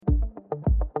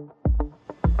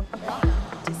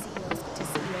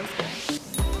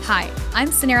Hi, I'm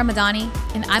Sanera Madani,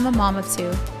 and I'm a mom of two,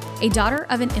 a daughter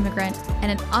of an immigrant, and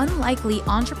an unlikely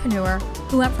entrepreneur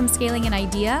who went from scaling an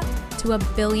idea to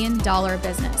 $1 billion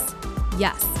business.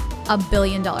 Yes, $1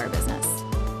 billion business.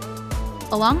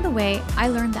 Along the way, I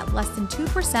learned that less than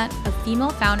 2% of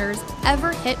female founders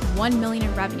ever hit 1 million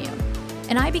in revenue,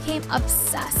 and I became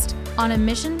obsessed on a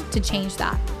mission to change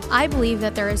that. I believe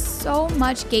that there is so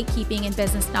much gatekeeping in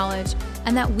business knowledge,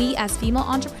 and that we as female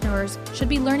entrepreneurs should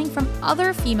be learning from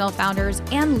other female founders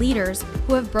and leaders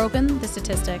who have broken the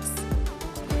statistics.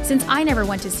 Since I never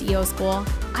went to CEO school,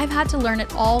 I've had to learn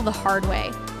it all the hard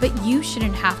way, but you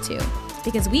shouldn't have to,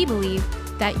 because we believe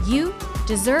that you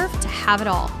deserve to have it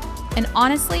all. And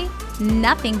honestly,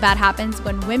 nothing bad happens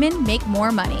when women make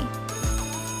more money.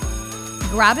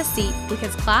 Grab a seat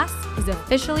because class is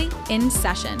officially in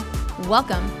session.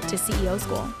 Welcome to CEO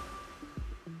School.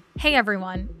 Hey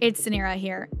everyone, it's Sanera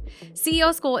here.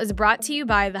 CEO School is brought to you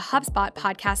by the HubSpot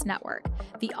Podcast Network,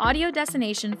 the audio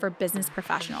destination for business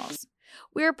professionals.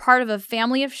 We are part of a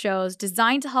family of shows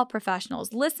designed to help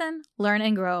professionals listen, learn,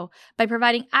 and grow by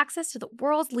providing access to the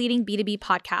world's leading B2B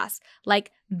podcasts like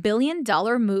 $1 Billion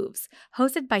Moves,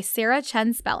 hosted by Sarah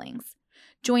Chen Spellings.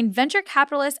 Join venture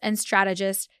capitalist and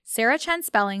strategist Sarah Chen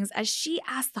Spellings as she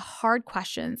asks the hard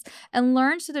questions and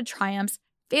learns through the triumphs,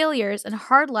 failures, and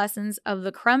hard lessons of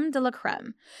the creme de la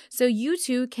creme, so you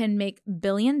too can make $1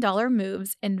 billion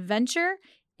moves in venture,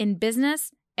 in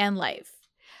business, and life.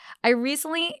 I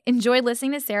recently enjoyed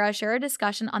listening to Sarah share a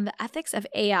discussion on the ethics of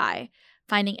AI,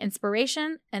 finding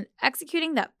inspiration and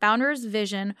executing that founder's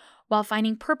vision while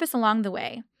finding purpose along the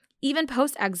way, even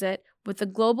post-exit with the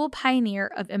global pioneer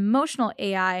of emotional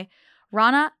AI,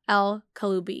 Rana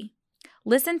El-Kaloubi.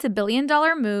 Listen to $1 Billion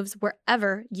Moves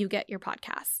wherever you get your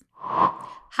podcasts.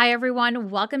 Hi, everyone.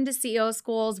 Welcome to CEO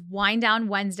School's Wind Down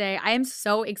Wednesday. I am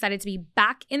so excited to be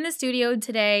back in the studio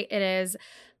today. It is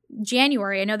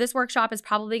January. I know this workshop is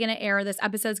probably going to air. This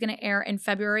episode is going to air in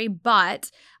February, but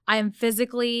I am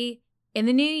physically in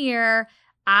the new year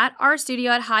at our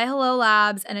studio at Hi Hello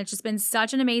Labs, and it's just been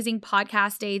such an amazing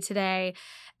podcast day today.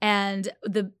 And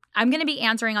I'm going to be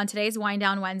answering on today's Wind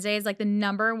Down Wednesdays, like the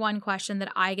number one question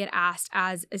that I get asked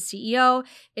as a CEO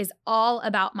is all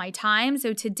about my time.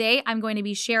 So today I'm going to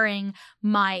be sharing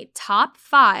my top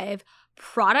 5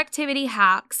 productivity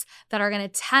hacks that are going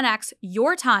to 10x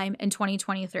your time in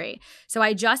 2023. So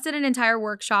I just did an entire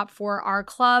workshop for our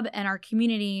club and our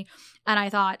community, and I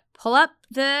thought, pull up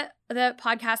the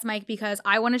podcast mic because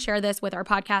I want to share this with our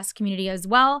podcast community as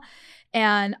well.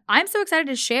 And I'm so excited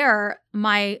to share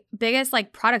my biggest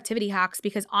productivity hacks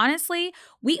because honestly,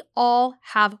 we all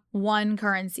have one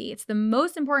currency. It's the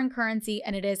most important currency,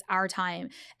 and it is our time.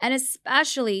 And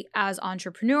especially as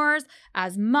entrepreneurs,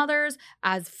 as mothers,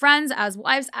 as friends, as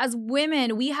wives, as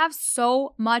women, we have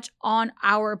so much on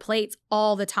our plates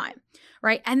all the time,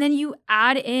 right? And then you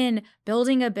add in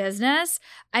building a business.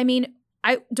 I mean,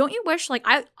 don't you wish,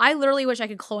 I literally wish I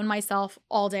could clone myself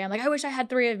all day. I'm like, I wish I had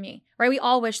 3 of me, right? We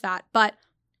all wish that, but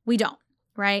we don't,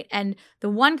 right? And the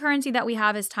one currency that we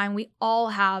have is time. We all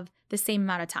have the same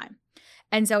amount of time.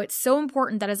 And so it's so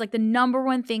important that is the number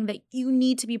one thing that you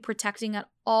need to be protecting at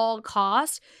all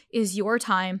costs is your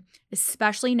time,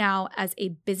 especially now as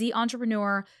a busy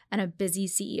entrepreneur and a busy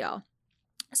CEO.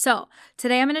 So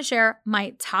today I'm going to share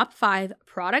my top 5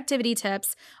 productivity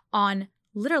tips on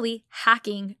literally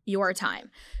hacking your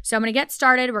time. So I'm going to get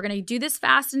started. We're going to do this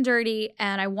fast and dirty,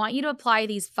 and I want you to apply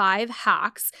these 5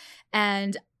 hacks.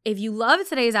 And if you love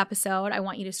today's episode, I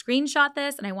want you to screenshot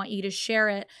this and I want you to share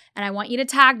it and I want you to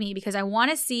tag me because I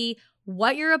want to see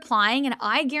what you're applying. And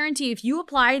I guarantee if you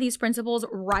apply these principles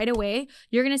right away,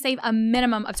 you're going to save a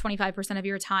minimum of 25% of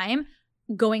your time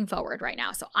going forward right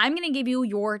now. So I'm going to give you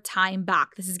your time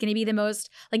back. This is going to be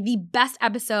the best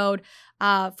episode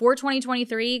for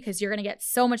 2023 because you're going to get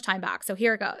so much time back. So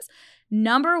here it goes.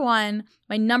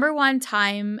 My number one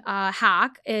time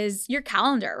hack is your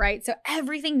calendar, right? So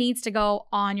everything needs to go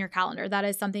on your calendar. That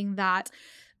is something that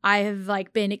I have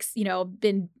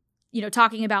been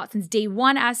talking about since day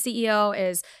one as CEO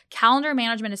is calendar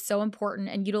management is so important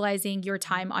and utilizing your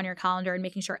time on your calendar and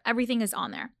making sure everything is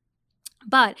on there.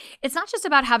 But it's not just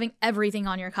about having everything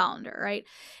on your calendar, right?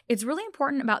 It's really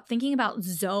important about thinking about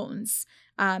zones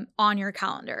on your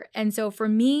calendar. And so for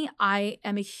me, I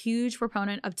am a huge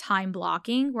proponent of time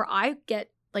blocking where I get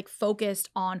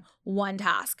focused on one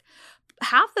task.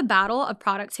 half the battle of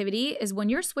productivity is when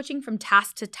you're switching from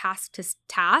task to task to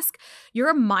task,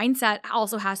 your mindset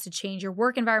also has to change. Your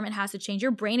work environment has to change.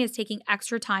 Your brain is taking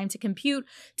extra time to compute,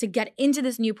 to get into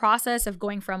this new process of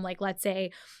going from, like, let's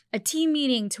say, a team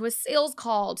meeting to a sales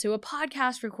call to a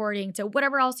podcast recording to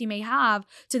whatever else you may have,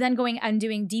 to then going and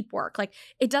doing deep work. Like,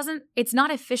 it's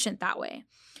not efficient that way.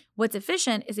 What's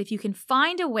efficient is if you can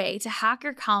find a way to hack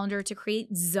your calendar to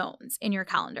create zones in your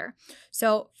calendar.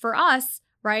 So for us,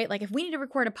 right? Like, if we need to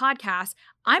record a podcast,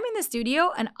 I'm in the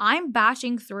studio and I'm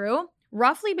batching through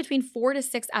roughly between 4 to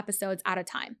 6 episodes at a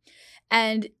time.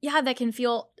 And yeah, that can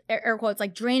feel, air quotes,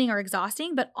 like draining or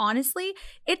exhausting, but honestly,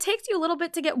 it takes you a little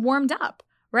bit to get warmed up,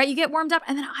 right? You get warmed up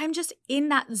and then I'm just in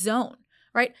that zone,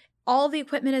 right? All the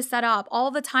equipment is set up,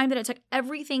 all the time that it took,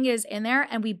 everything is in there,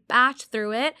 and we batch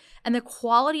through it. And the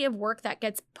quality of work that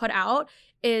gets put out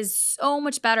is so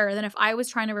much better than if I was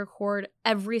trying to record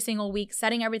every single week,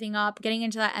 setting everything up, getting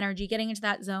into that energy, getting into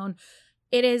that zone.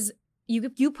 It is,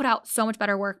 you put out so much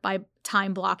better work by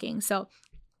time blocking. So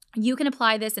you can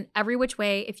apply this in every which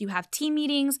way. If you have team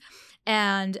meetings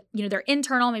and they're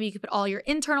internal, maybe you could put all your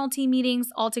internal team meetings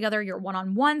all together, your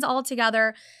one-on-ones all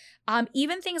together.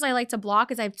 Even things I like to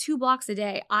block is I have 2 blocks a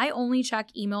day. I only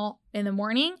check email in the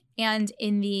morning and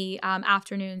in the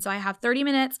afternoon. So I have 30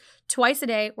 minutes twice a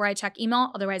day where I check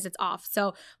email, otherwise it's off.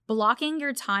 So blocking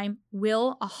your time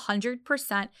will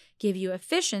 100% give you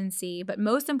efficiency, but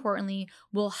most importantly,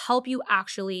 will help you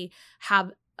actually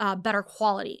have better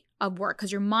quality of work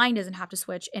because your mind doesn't have to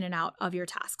switch in and out of your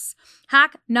tasks.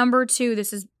 Hack number 2,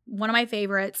 this is one of my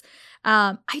favorites.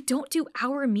 I don't do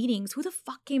hour meetings. Who the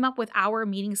fuck came up with hour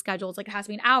meeting schedules? Like, it has to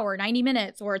be an hour, 90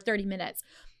 minutes, or 30 minutes.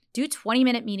 Do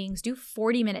 20-minute meetings, do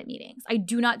 40-minute meetings. I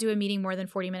do not do a meeting more than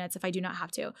 40 minutes if I do not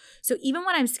have to. So even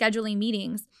when I'm scheduling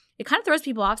meetings, it kind of throws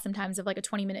people off sometimes of like a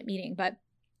 20-minute meeting, but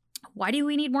why do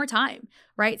we need more time,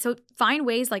 right? So find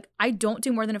ways, like, I don't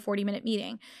do more than a 40-minute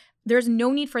meeting. There's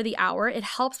no need for the hour. It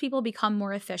helps people become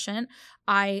more efficient.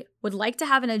 I would like to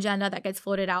have an agenda that gets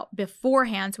floated out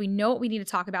beforehand so we know what we need to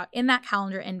talk about in that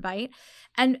calendar invite.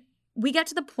 And we get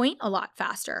to the point a lot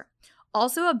faster.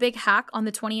 Also, a big hack on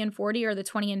the 20 and 40 or the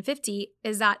 20 and 50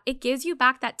 is that it gives you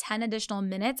back that 10 additional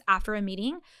minutes after a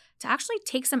meeting to actually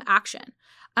take some action.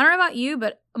 I don't know about you,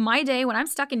 but my day when I'm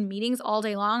stuck in meetings all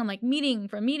day long, I'm like meeting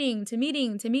from meeting to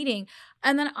meeting to meeting,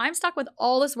 and then I'm stuck with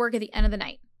all this work at the end of the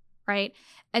night, right?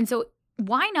 And so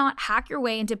why not hack your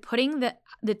way into putting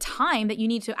the time that you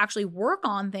need to actually work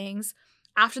on things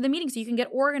after the meeting so you can get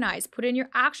organized, put in your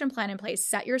action plan in place,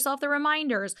 set yourself the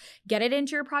reminders, get it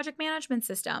into your project management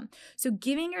system. So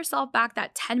giving yourself back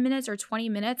that 10 minutes or 20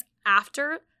 minutes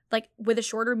after, like with a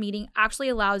shorter meeting, actually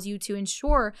allows you to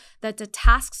ensure that the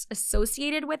tasks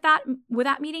associated with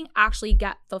that meeting actually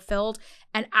get fulfilled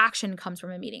and action comes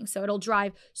from a meeting. So it'll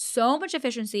drive so much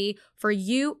efficiency for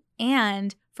you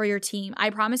and for your team. I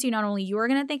promise you, not only you are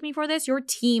going to thank me for this, your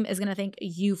team is going to thank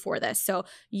you for this. So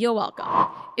you're welcome.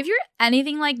 If you're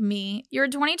anything like me, your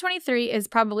 2023 is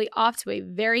probably off to a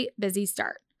very busy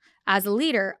start. As a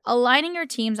leader, aligning your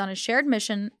teams on a shared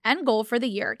mission and goal for the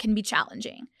year can be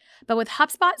challenging. But with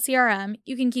HubSpot CRM,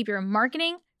 you can keep your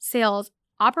marketing, sales,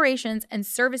 operations, and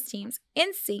service teams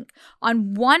in sync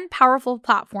on one powerful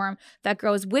platform that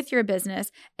grows with your business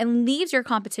and leaves your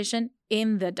competition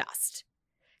in the dust.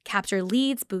 Capture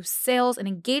leads, boost sales, and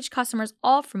engage customers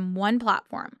all from one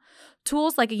platform.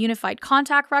 Tools like a unified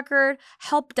contact record,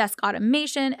 help desk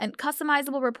automation, and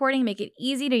customizable reporting make it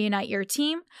easy to unite your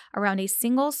team around a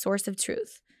single source of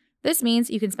truth. This means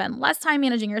you can spend less time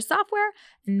managing your software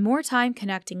and more time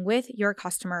connecting with your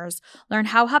customers. Learn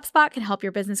how HubSpot can help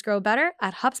your business grow better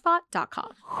at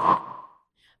HubSpot.com.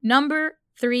 Number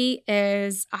 3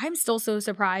 is, I'm still so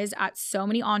surprised at so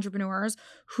many entrepreneurs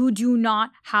who do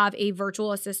not have a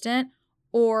virtual assistant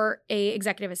or a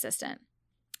executive assistant.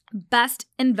 Best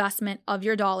investment of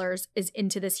your dollars is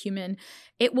into this human.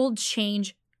 It will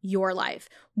change your life.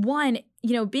 One,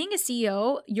 being a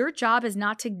CEO, your job is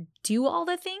not to do all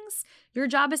the things. Your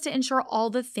job is to ensure all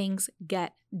the things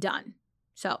get done.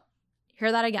 So,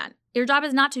 hear that again. Your job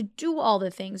is not to do all the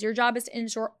things. Your job is to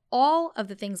ensure all of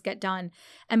the things get done.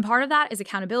 And part of that is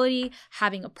accountability,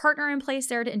 having a partner in place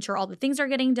there to ensure all the things are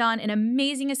getting done. An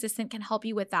amazing assistant can help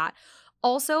you with that.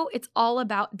 Also, it's all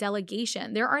about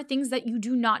delegation. There are things that you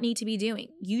do not need to be doing.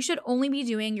 You should only be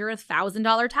doing your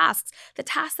 $1,000 tasks, the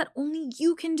tasks that only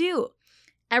you can do.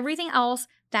 Everything else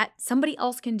that somebody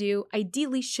else can do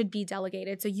ideally should be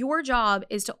delegated. So your job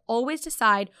is to always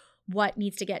decide what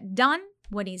needs to get done,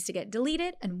 what needs to get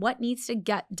deleted, and what needs to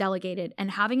get delegated.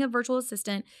 And having a virtual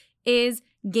assistant is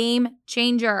game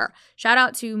changer. Shout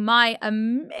out to my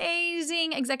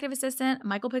amazing executive assistant,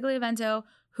 Michael Pigliavento,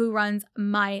 who runs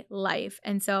my life.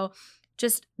 And so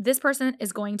just this person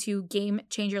is going to game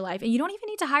change your life. And you don't even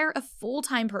need to hire a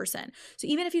full-time person. So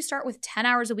even if you start with 10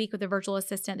 hours a week with a virtual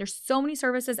assistant, there's so many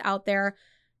services out there.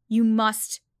 You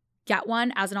must get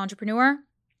one as an entrepreneur.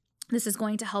 This is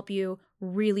going to help you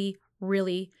really,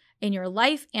 really in your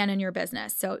life and in your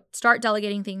business. So start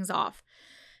delegating things off.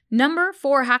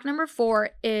 Hack number 4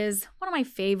 is one of my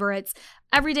favorites.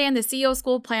 Every day in the CEO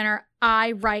School Planner,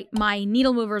 I write my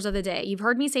needle movers of the day. You've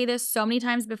heard me say this so many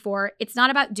times before. It's not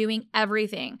about doing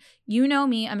everything. You know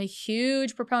me, I'm a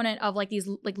huge proponent of these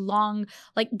long,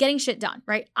 getting shit done,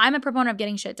 right? I'm a proponent of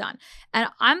getting shit done. And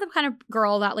I'm the kind of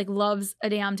girl that loves a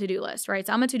damn to-do list, right?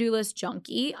 So I'm a to-do list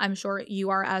junkie. I'm sure you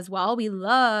are as well. We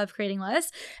love creating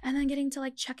lists and then getting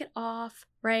to check it off,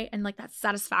 right? And that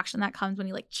satisfaction that comes when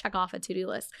you check off a to-do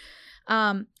list.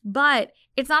 But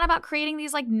it's not about creating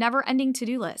these never-ending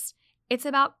to-do lists. It's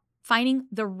about finding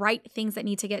the right things that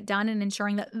need to get done and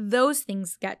ensuring that those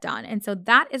things get done. And so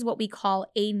that is what we call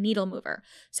a needle mover.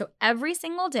 So every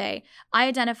single day, I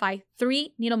identify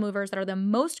 3 needle movers that are the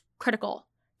most critical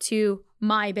to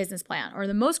my business plan, or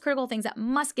the most critical things that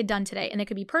must get done today. And it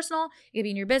could be personal, it could be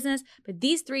in your business, but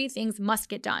these 3 things must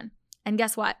get done. And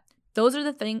guess what? Those are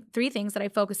the 3 things that I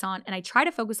focus on, and I try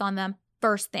to focus on them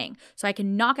first thing so I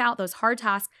can knock out those hard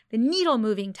tasks, the needle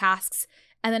moving tasks,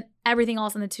 and then everything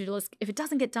else on the to-do list. If it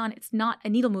doesn't get done, it's not a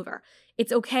needle mover.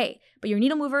 It's okay, but your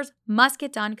needle movers must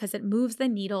get done because it moves the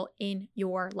needle in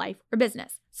your life or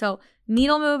business. So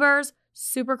needle movers,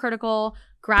 super critical.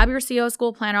 Grab your CEO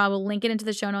School Planner. I will link it into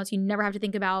the show notes. You never have to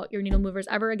think about your needle movers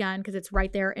ever again because it's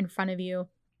right there in front of you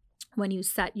when you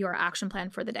set your action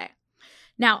plan for the day.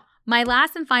 Now, my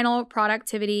last and final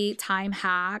productivity time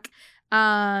hack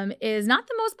is not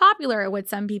the most popular with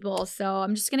some people, so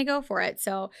I'm just going to go for it.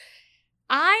 So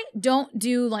I don't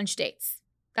do lunch dates.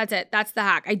 That's it. That's the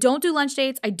hack. I don't do lunch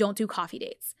dates. I don't do coffee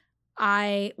dates.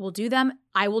 I will do them.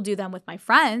 I will do them with my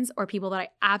friends or people that I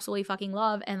absolutely fucking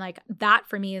love. And that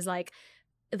for me is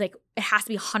it has to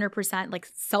be 100%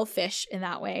 selfish in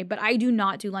that way. But I do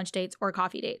not do lunch dates or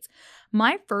coffee dates.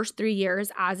 My first 3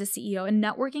 years as a CEO, and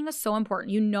networking is so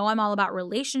important. You know, I'm all about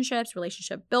relationships,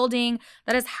 relationship building.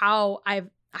 That is how I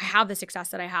have the success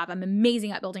that I have. I'm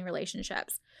amazing at building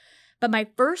relationships. But my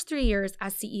first 3 years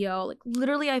as CEO,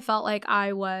 literally I felt like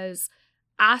I was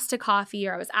asked to coffee,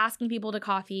 or I was asking people to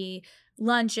coffee,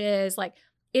 lunches.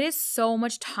 It is so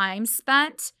much time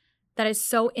spent that is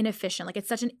so inefficient. It's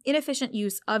such an inefficient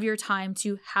use of your time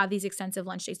to have these extensive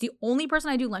lunch dates. The only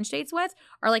person I do lunch dates with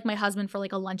are my husband for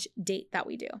a lunch date that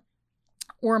we do,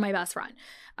 or my best friend.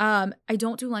 I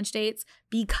don't do lunch dates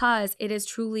because it is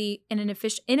truly an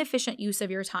inefficient use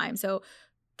of your time. So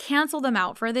cancel them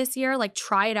out for this year.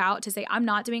 Try it out to say, I'm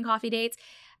not doing coffee dates.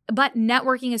 But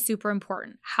networking is super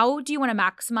important. How do you want to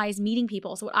maximize meeting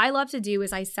people? So what I love to do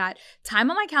is I set time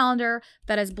on my calendar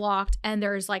that is blocked, and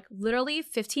there's literally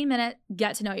 15-minute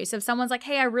get to know you. So if someone's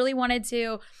hey, I really wanted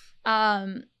to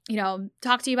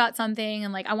talk to you about something,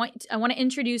 and I want to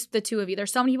introduce the two of you.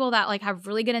 There's so many people that have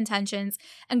really good intentions,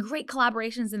 and great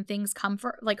collaborations and things come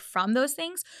from those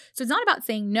things. So it's not about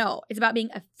saying no, it's about being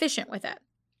efficient with it.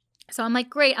 So I'm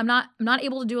great, I'm not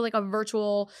able to do a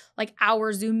virtual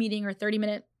hour Zoom meeting or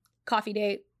 30-minute coffee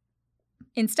date.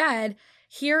 Instead,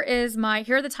 here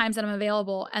are the times that I'm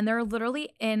available, and they're literally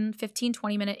in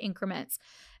 15-20 minute increments.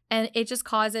 And it just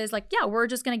causes we're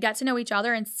just going to get to know each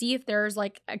other and see if there's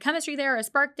a chemistry there, a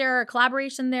spark there, a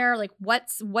collaboration there,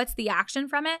 what's the action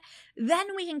from it.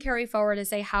 Then we can carry forward to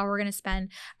say how we're going to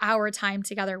spend our time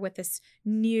together with this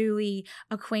newly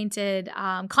acquainted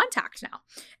contact now.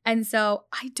 And so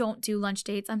I don't do lunch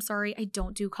dates. I'm sorry. I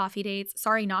don't do coffee dates.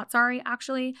 Sorry, not sorry,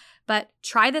 actually. But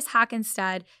try this hack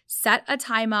instead. Set a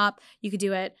time up. You could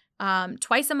do it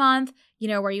twice a month,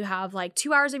 where you have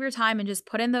 2 hours of your time and just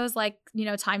put in those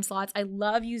time slots. I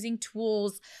love using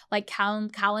tools like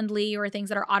Calendly or things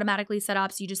that are automatically set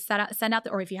up. So you just send out,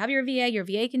 or if you have your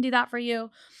VA can do that for you.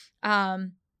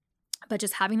 But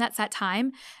just having that set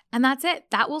time, and that's it.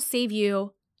 That will save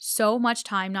you so much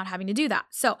time not having to do that.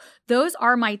 So those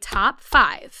are my top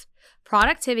 5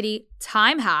 productivity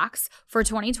time hacks for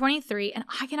 2023. And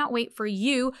I cannot wait for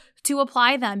you to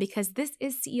apply them, because this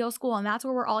is CEO School, and that's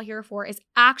what we're all here for, is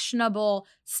actionable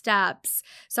steps.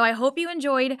 So I hope you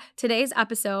enjoyed today's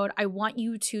episode. I want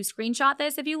you to screenshot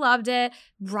this if you loved it.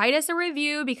 Write us a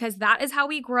review, because that is how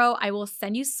we grow. I will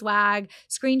send you swag.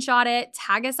 Screenshot it,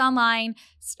 tag us online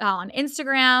on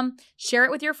Instagram, share it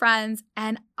with your friends,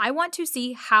 and I want to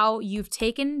see how you've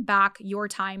taken back your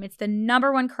time. It's the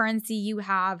number one currency you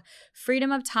have.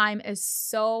 Freedom of time is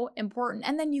so important.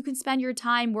 And then you can spend your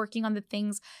time working on the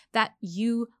things that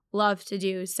you love to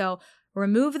do. So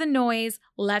remove the noise.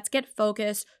 Let's get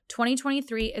focused.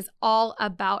 2023 is all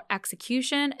about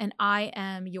execution, and I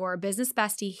am your business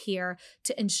bestie here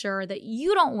to ensure that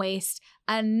you don't waste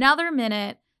another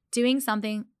minute doing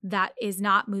something that is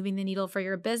not moving the needle for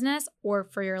your business or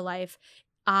for your life.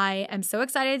 I am so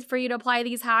excited for you to apply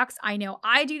these hacks. I know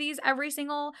I do these every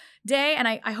single day, and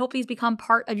I hope these become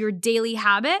part of your daily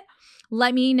habit.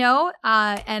 Let me know,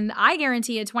 and I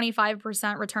guarantee a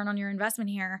 25% return on your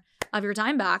investment here of your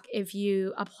time back if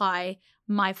you apply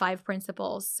my 5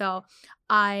 principles. So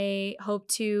I hope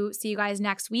to see you guys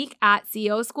next week at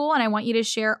CEO School, and I want you to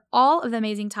share all of the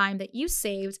amazing time that you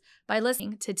saved by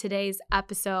listening to today's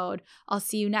episode. I'll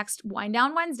see you next Wind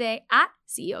Down Wednesday at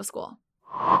CEO School.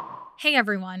 Hey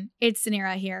everyone, it's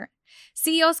Suneera here.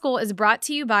 CEO School is brought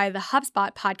to you by the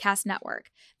HubSpot Podcast Network,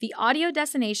 the audio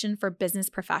destination for business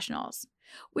professionals.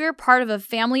 We're part of a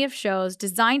family of shows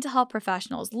designed to help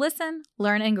professionals listen,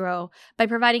 learn, and grow by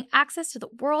providing access to the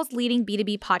world's leading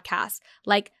B2B podcasts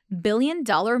like Billion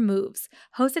Dollar Moves,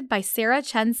 hosted by Sarah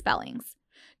Chen Spellings.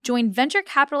 Join venture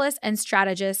capitalist and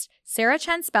strategist Sarah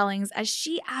Chen Spellings as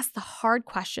she asks the hard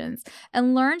questions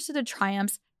and learns through the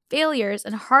triumphs, failures,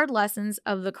 and hard lessons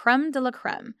of the creme de la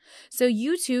creme, so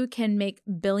you too can make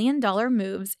billion-dollar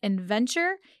moves in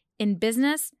venture, in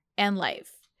business, and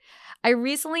life. I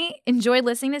recently enjoyed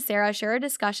listening to Sarah share a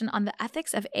discussion on the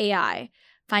ethics of AI,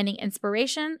 finding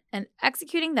inspiration and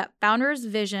executing that founder's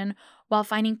vision while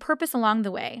finding purpose along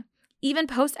the way, even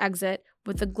post-exit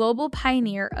with the global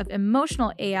pioneer of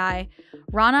emotional AI,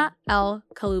 Rana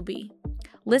El-Kaloubi.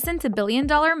 Listen to Billion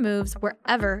Dollar Moves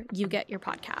wherever you get your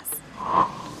podcasts.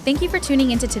 Thank you for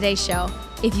tuning into today's show.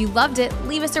 If you loved it,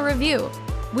 leave us a review.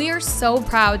 We are so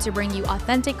proud to bring you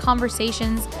authentic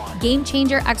conversations, game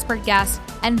changer expert guests,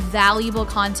 and valuable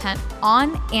content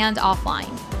on and offline.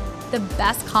 The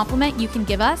best compliment you can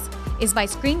give us is by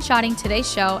screenshotting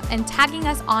today's show and tagging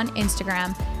us on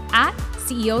Instagram at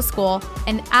CEO School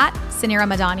and at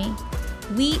Suneera Madani.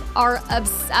 We are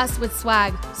obsessed with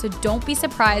swag, so don't be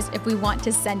surprised if we want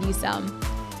to send you some.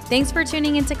 Thanks for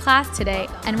tuning into class today,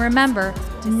 and remember,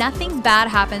 nothing bad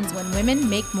happens when women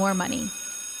make more money.